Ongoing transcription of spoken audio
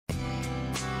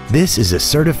This is a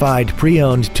certified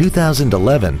pre-owned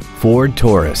 2011 Ford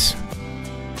Taurus.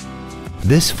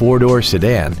 This four-door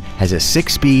sedan has a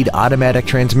 6-speed automatic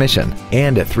transmission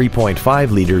and a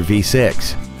 3.5-liter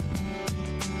V6.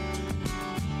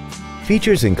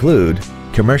 Features include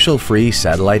commercial-free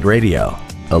satellite radio,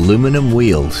 aluminum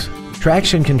wheels,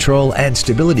 traction control and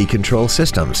stability control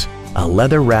systems, a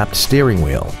leather-wrapped steering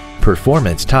wheel,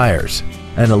 performance tires,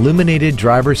 an illuminated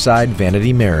driver's side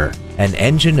vanity mirror, an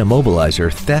engine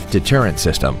immobilizer theft deterrent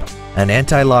system, an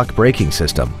anti-lock braking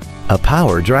system, a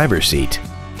power driver's seat,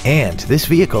 and this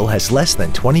vehicle has less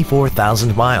than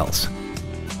 24,000 miles.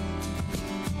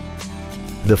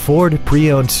 The Ford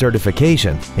pre-owned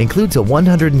certification includes a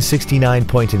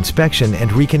 169-point inspection and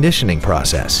reconditioning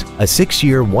process, a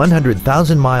 6-year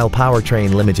 100,000-mile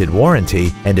powertrain limited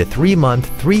warranty, and a 3-month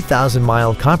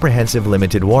 3,000-mile comprehensive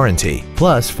limited warranty,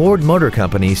 plus Ford Motor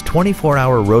Company's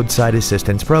 24-hour roadside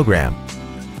assistance program.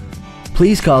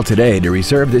 Please call today to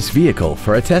reserve this vehicle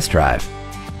for a test drive.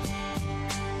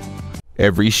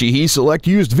 Every Sheehy Select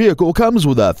used vehicle comes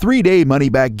with a 3-day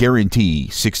money-back guarantee,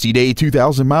 60-day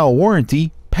 2,000-mile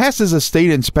warranty, passes a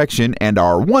state inspection and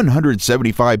our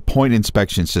 175-point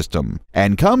inspection system,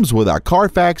 and comes with a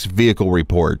Carfax vehicle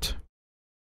report.